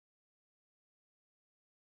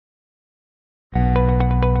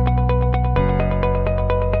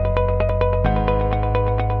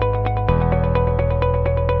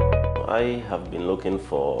I have been looking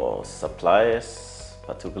for suppliers,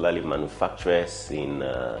 particularly manufacturers in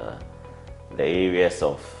the areas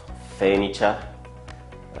of furniture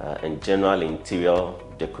and general interior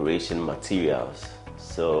decoration materials.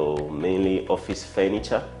 So mainly office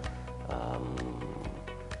furniture,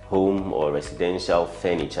 home or residential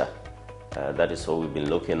furniture. That is what we've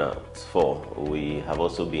been looking out for. We have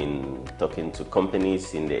also been talking to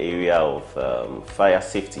companies in the area of fire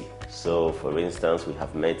safety. So for instance, we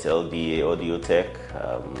have met LDA Audio Tech,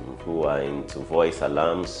 who are into voice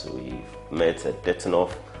alarms. We've met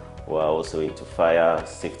Detonov, who are also into fire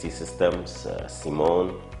safety systems,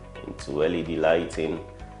 Simon, into LED lighting,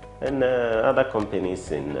 and other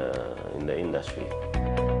companies in the industry.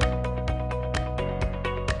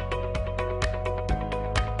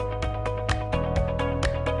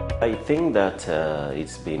 I think that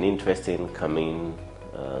it's been interesting coming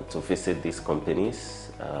to visit these companies.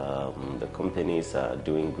 The companies are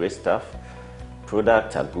doing great stuff.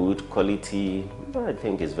 Products are good, quality I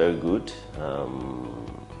think is very good.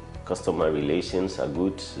 Customer relations are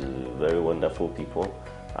good, very wonderful people.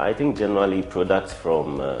 I think generally products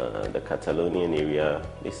from the Catalonian area,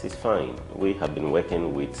 this is fine. We have been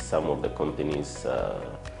working with some of the companies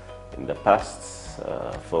in the past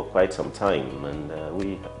for quite some time, and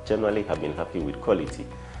we generally have been happy with quality.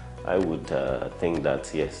 I would think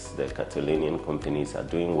that yes, the Catalonian companies are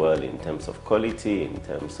doing well in terms of quality, in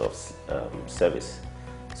terms of service.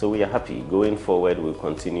 So we are happy. Going forward, we'll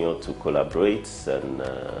continue to collaborate, and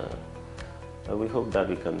we hope that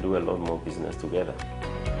we can do a lot more business together.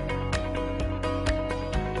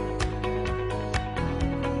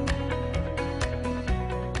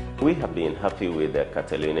 We have been happy with the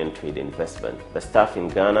Catalonian trade investment. The staff in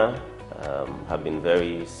Ghana have been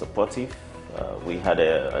very supportive. We had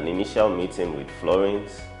an initial meeting with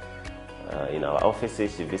Florence in our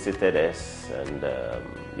offices. She visited us, and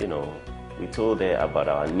we told her about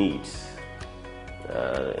our needs,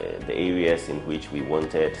 the areas in which we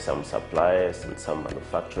wanted some suppliers and some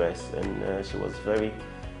manufacturers, and she was very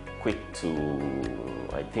quick to,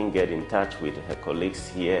 I think, get in touch with her colleagues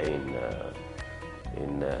here in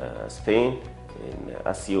Spain, in the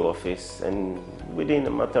ASIO office, and within a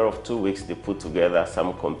matter of 2 weeks they put together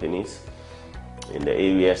some companies in the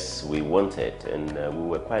areas we wanted, and we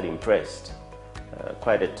were quite impressed.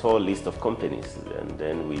 Quite a tall list of companies, and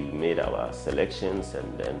then we made our selections,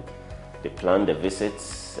 and then they planned the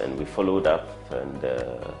visits, and we followed up, and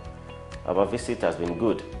our visit has been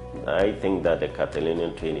good. I think that the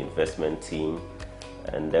Catalonian Trade Investment team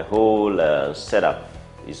and the whole setup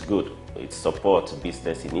is good. It supports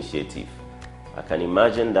business initiative. I can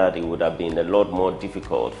imagine that it would have been a lot more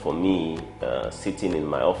difficult for me sitting in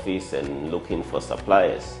my office and looking for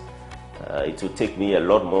suppliers. It would take me a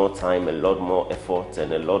lot more time, a lot more effort,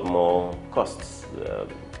 and a lot more costs.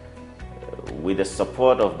 With the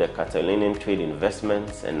support of the Catalonian Trade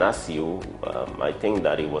Investments and ASIO, I think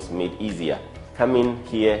that it was made easier. Coming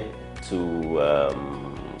here to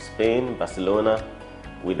Spain, Barcelona,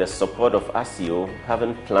 with the support of ASIO,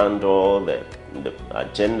 having planned all the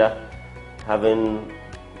agenda, having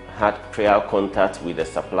had prior contact with the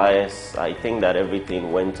suppliers, I think that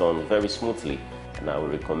everything went on very smoothly, and I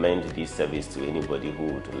would recommend this service to anybody who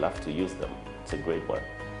would love to use them. It's a great one.